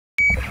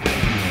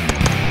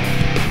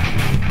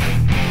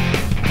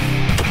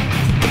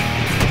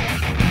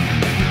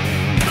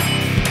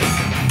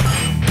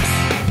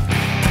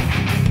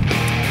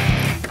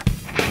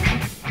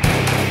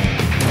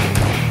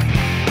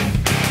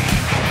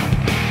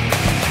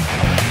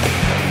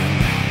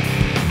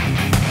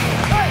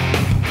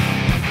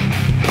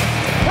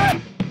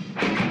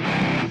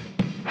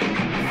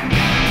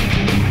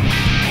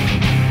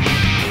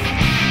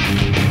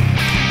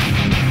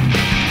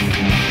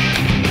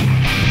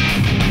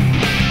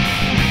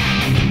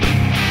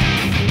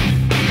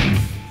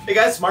Hey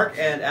guys, Mark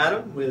and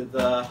Adam with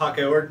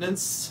Hawkeye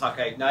Ordnance,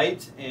 Hawkeye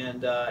Ignite,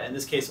 and in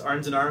this case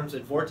Arnzen Arms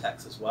and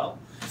Vortex as well.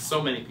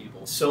 So many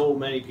people. So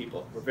many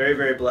people. We're very,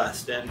 very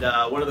blessed. And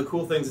one of the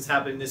cool things that's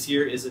happening this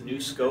year is a new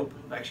scope,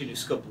 actually a new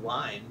scope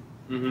line,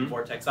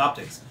 Vortex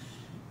Optics.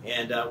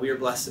 And we are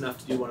blessed enough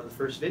to do one of the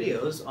first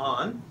videos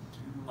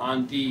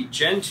on the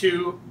Gen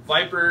II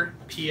Viper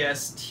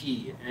PST,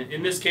 and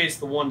in this case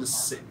the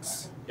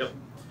 1:6. Yep.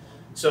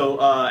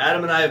 So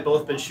Adam and I have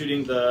both been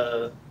shooting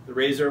the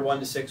Razor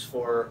 1:6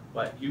 for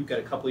what, you've got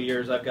a couple of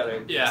years, I've got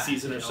a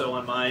season or so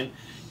on mine,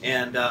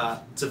 and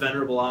it's a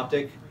venerable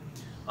optic.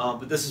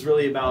 But this is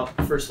really about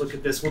the first look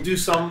at this. We'll do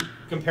some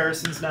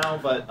comparisons now,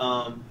 but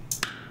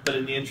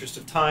in the interest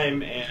of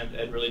time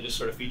and really just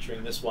sort of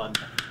featuring this one,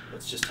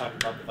 let's just talk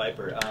about the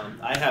Viper.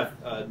 I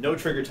have no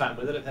trigger time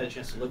with it. I've had a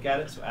chance to look at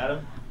it. So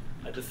Adam,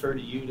 I defer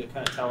to you to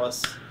kind of tell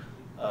us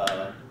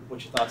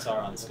what your thoughts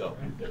are on the scope.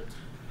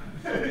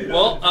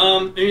 Well,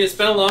 I mean, it's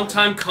been a long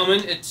time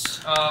coming. It's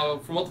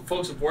from what the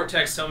folks at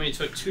Vortex tell me, it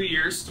took 2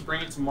 years to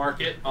bring it to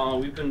market.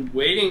 We've been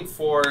waiting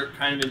for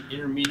kind of an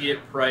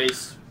intermediate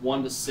price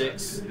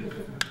 1:6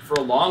 for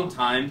a long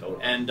time,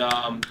 and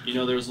you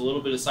know, there was a little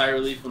bit of sigh of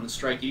relief when the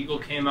Strike Eagle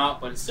came out,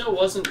 but it still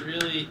wasn't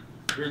really.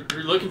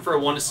 We're looking for a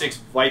 1:6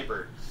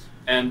 Viper,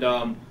 and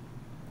when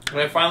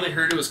I finally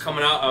heard it was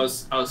coming out, I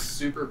was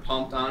super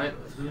pumped on it,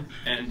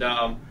 and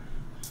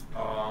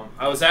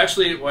I was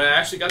actually, when I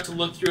actually got to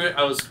look through it,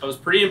 I was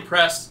pretty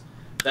impressed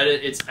that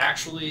it's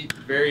actually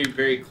very,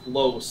 very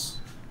close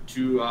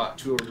to a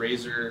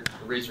Razor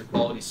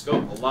quality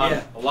scope.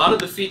 A lot of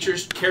the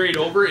features carried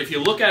over. If you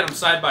look at them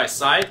side by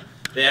side,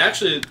 they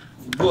actually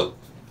look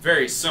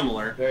very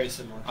similar. Very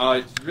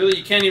similar. Really,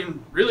 you can't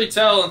even really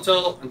tell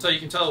until you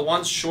can tell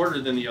one's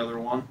shorter than the other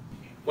one.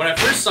 When I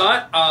first saw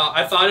it,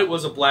 I thought it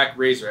was a black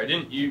Razor.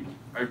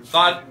 I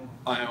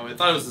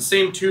thought it was the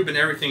same tube and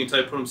everything until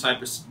I put them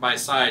side by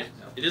side.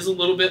 It is a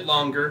little bit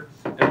longer,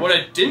 and what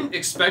I didn't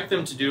expect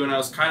them to do, and I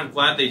was kind of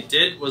glad they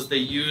did, was they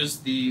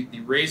used the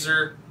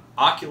Razor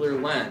ocular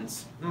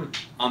lens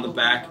on the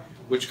back,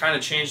 which kind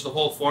of changed the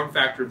whole form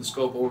factor of the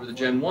scope over the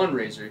Gen 1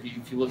 Razor.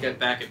 If you look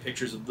back at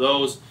pictures of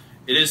those,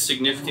 it is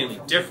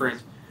significantly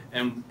different,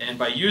 and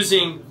by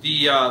using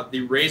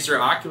the Razor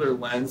ocular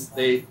lens,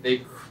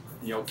 they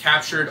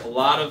captured a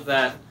lot of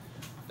that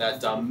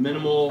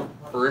minimal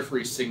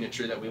periphery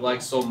signature that we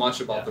like so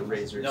much about the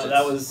Razors. No,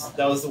 that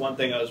was the one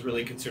thing I was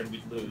really concerned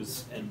we'd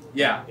lose, and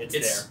yeah, it's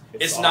there.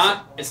 It's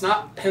awesome.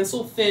 not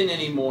pencil thin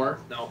anymore.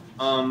 No,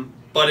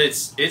 but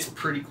it's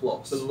pretty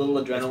close. So the little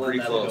adrenaline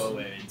that'll go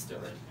away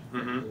instantly.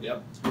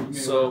 Yep.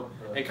 So,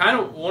 and kind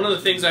of one of the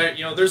things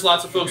there's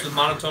lots of folks with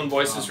monotone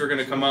voices who are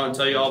going to come out and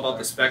tell you all about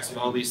the specs of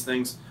all these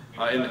things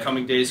in the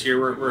coming days here.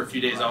 We're a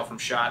few days out from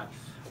shot.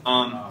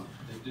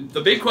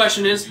 The big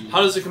question is,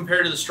 how does it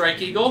compare to the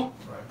Strike Eagle?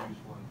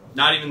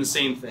 Not even the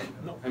same thing.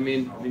 I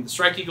mean, the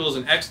Strike Eagle is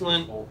an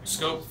excellent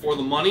scope for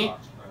the money.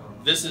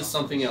 This is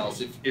something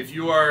else. If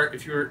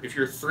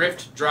your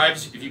thrift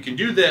drives, if you can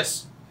do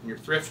this, and your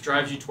thrift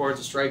drives you towards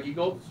a Strike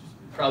Eagle,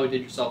 you probably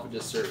did yourself a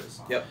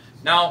disservice. Yep.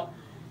 Now,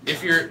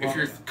 if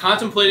you're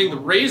contemplating the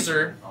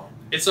Razor,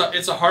 it's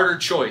a harder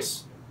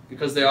choice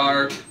because they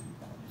are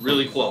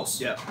really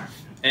close. Yeah.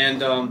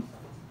 And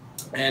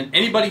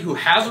anybody who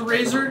has a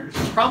Razor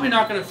is probably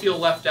not going to feel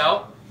left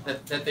out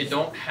that they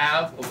don't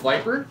have a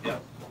Viper. Yeah.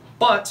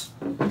 But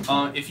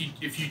if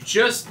you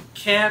just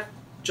can't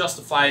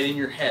justify it in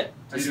your head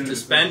to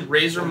spend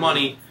Razor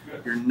money,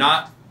 you're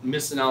not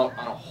missing out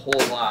on a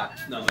whole lot.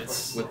 No,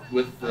 it's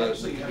with the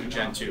new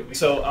Gen II.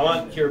 So I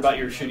want to hear about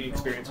your shooting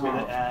experience with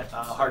it at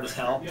Hard as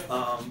Hell.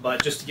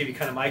 But just to give you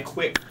kind of my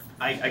quick,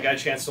 I got a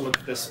chance to look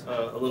at this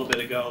a little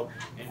bit ago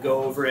and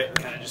go over it and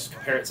kind of just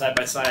compare it side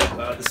by side.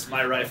 This is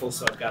my rifle,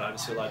 so I've got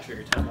obviously a lot of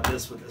trigger time on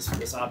this with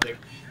this optic.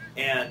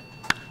 And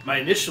my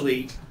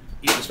initially,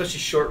 especially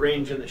short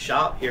range in the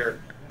shop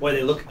here, boy,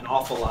 they look an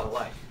awful lot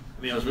alike.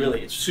 I mean,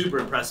 it's super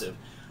impressive.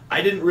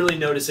 I didn't really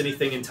notice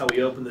anything until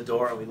we opened the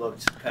door and we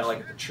looked kind of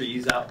like at the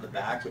trees out in the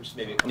back, which is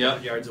maybe a couple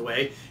hundred yards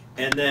away.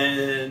 And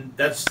then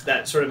that's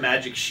that sort of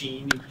magic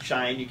shine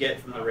you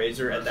get from the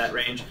Razor at that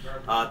range.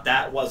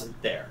 That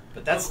wasn't there.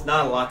 But that's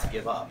not a lot to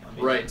give up. I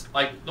mean, right.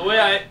 Like the way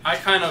I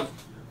kind of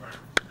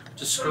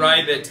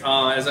describe it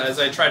as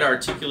I try to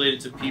articulate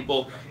it to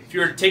people, if you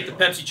were to take the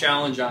Pepsi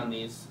challenge on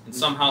these and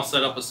somehow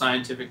set up a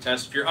scientific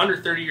test, if you're under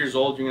 30 years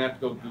old, you're going to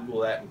have to go Google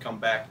that and come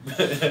back.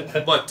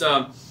 But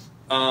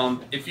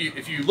if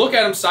you look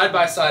at them side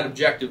by side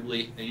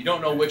objectively and you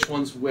don't know which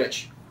one's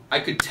which,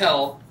 I could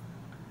tell,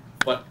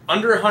 but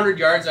under 100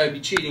 yards I'd be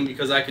cheating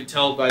because I could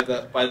tell by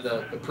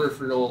the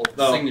peripheral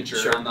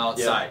signature on the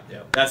outside.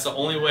 Yeah. That's the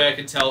only way I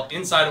could tell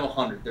inside of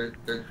 100.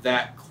 They're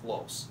that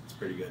close.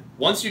 Pretty good.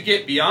 Once you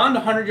get beyond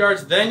 100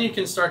 yards, then you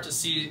can start to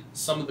see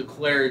some of the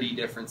clarity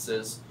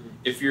differences.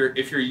 If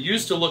you're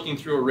used to looking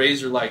through a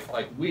Razor like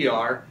we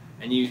are,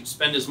 and you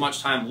spend as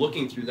much time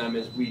looking through them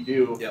as we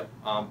do,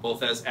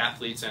 both as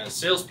athletes and as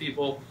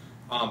salespeople,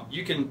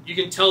 you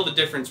can tell the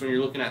difference when you're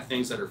looking at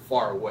things that are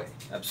far away.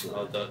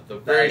 Absolutely. The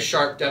very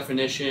sharp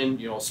definition,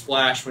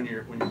 splash when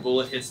your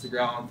bullet hits the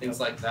ground, things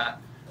like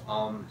that.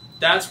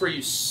 That's where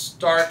you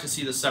start to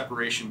see the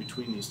separation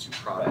between these two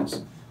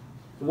products.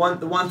 The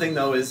one thing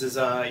though is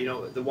you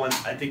know, the one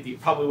I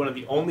think probably one of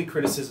the only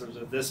criticisms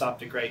of this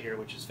optic right here,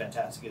 which is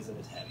fantastic, is that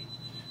it's heavy.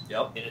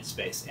 Yep. In its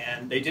space,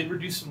 and they did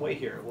reduce some weight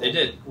here. They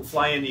did. We'll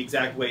fly in the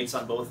exact weights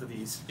on both of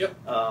these. Yep.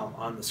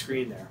 On the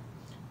screen there.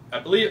 I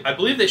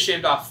believe they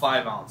shaved off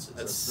 5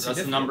 ounces.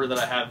 That's the number that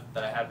I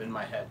have in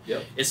my head.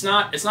 Yep. It's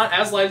not as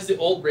light as the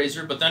old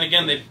Razor, but then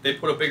again they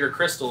put a bigger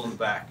crystal in the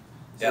back.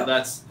 So yeah.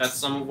 that's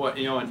some of what,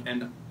 you know,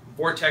 and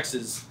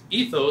Vortex's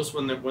ethos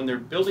when they're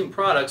building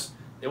products,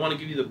 they want to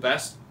give you the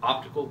best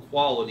optical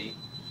quality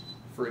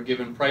for a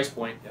given price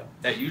point. Yep.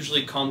 That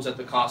usually comes at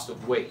the cost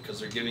of weight because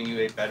they're giving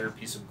you a better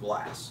piece of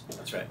glass.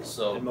 That's right.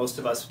 So, and most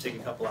of us would take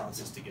a couple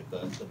ounces to get the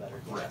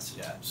better glass.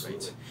 Right. Yeah,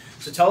 absolutely. Right.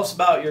 So tell us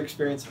about your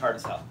experience at Hard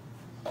as Hell.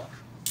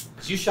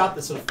 Because you shot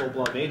this in a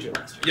full-blown major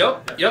last year.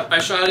 Yep. I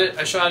shot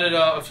it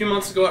a few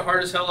months ago at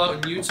Hard as Hell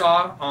out in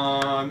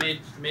Utah.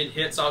 Made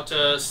hits out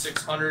to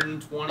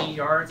 620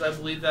 yards, I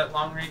believe that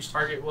long-range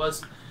target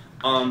was.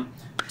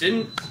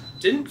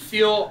 Didn't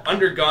feel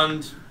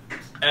undergunned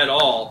at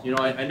all. You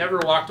know, I never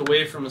walked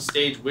away from a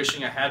stage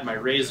wishing I had my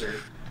Razor.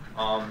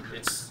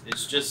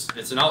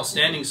 It's an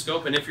outstanding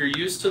scope, and if you're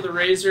used to the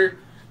Razor,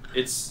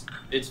 it's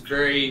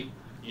very,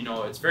 you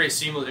know, it's very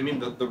seamless. I mean,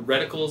 the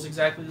reticle is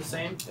exactly the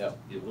same. Yep.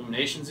 The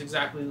illumination is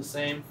exactly the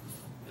same.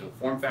 The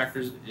form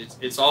factors,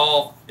 it's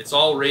all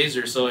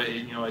Razor. So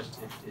it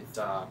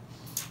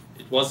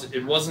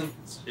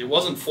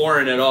wasn't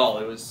foreign at all.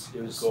 It was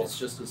cool. It's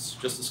just a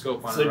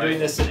scope on. So they're doing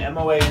this in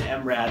MOA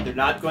and MRAD. They're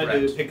not going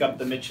Correct. to pick up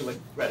the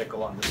Michelin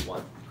reticle on this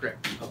one.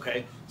 Correct.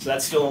 Okay, so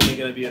that's still only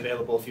going to be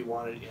available if you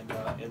want it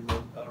in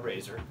the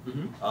Razor.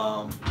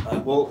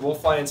 Mm-hmm. We'll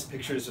fly in some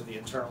pictures of the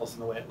internals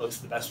and the way it looks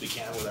the best we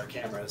can with our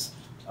cameras.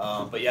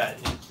 But yeah,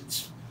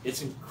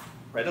 it's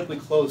incredibly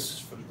close.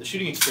 From the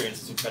shooting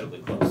experience, it's incredibly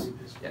close.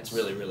 Yeah, it's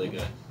really, really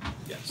good.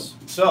 Yes.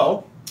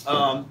 So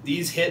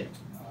these hit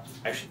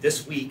actually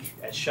this week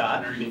at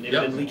SHOT. I mean, they've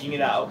been leaking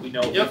it out. We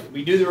know. Yep.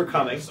 We knew they were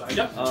coming.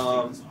 Yep.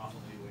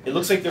 It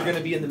looks like they're going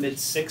to be in the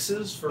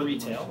mid-6s for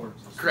retail.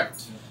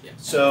 Correct. Yes.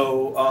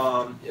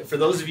 So for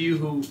those of you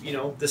who, you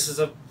know, this is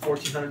a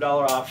 $1,400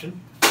 option,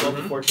 12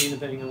 to 14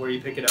 depending on where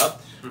you pick it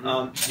up.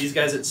 These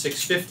guys at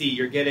 $650,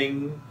 you're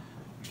getting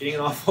an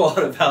awful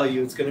lot of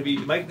value. It's going to be,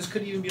 this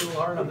could even be a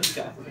little hard on this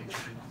guy.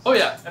 Oh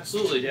yeah,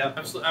 absolutely. Yeah,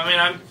 absolutely. I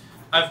mean,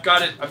 I've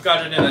got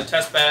it in a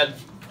test bed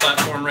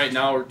platform right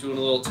now. We're doing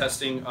a little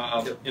testing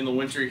in the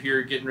winter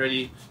here, getting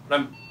ready.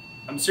 But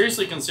I'm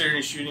seriously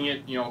considering shooting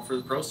it, you know, for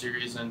the Pro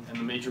Series and the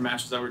major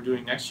matches that we're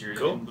doing next year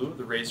in lieu of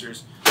the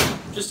Razors,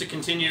 just to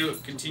continue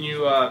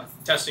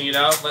testing it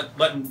out,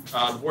 letting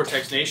the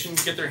Vortex Nation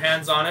get their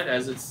hands on it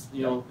as it's,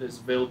 you know, its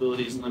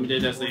availability is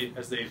limited as they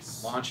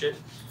launch it,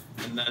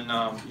 and then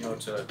you know,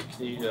 to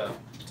continue to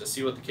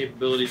see what the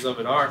capabilities of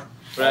it are.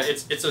 But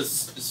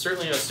it's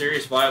certainly a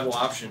serious viable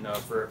option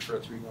for a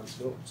 3-gun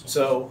scope.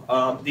 So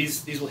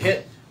these will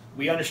hit.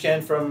 We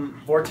understand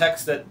from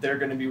Vortex that they're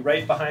going to be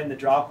right behind the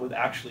drop with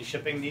actually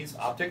shipping these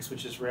optics,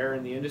 which is rare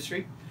in the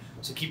industry.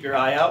 So keep your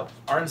eye out.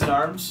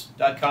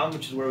 ArnzenArms.com,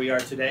 which is where we are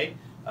today,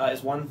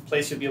 is one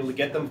place you'll be able to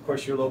get them. Of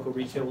course, your local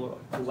retailer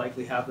will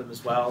likely have them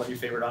as well, and your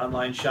favorite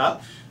online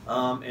shop.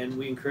 And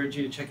we encourage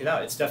you to check it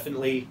out. It's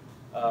definitely,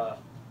 I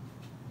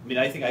mean,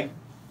 I think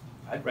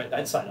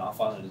I'd sign off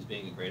on it as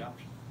being a great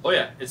option. Oh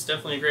yeah, it's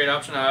definitely a great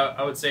option.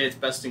 I would say it's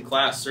best in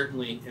class,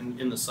 certainly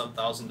in the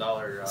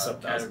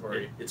sub-$1,000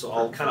 category. It's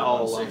all kind of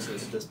all along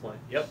at this point.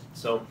 Yep.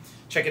 So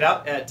check it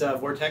out at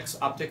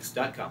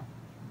vortexoptics.com.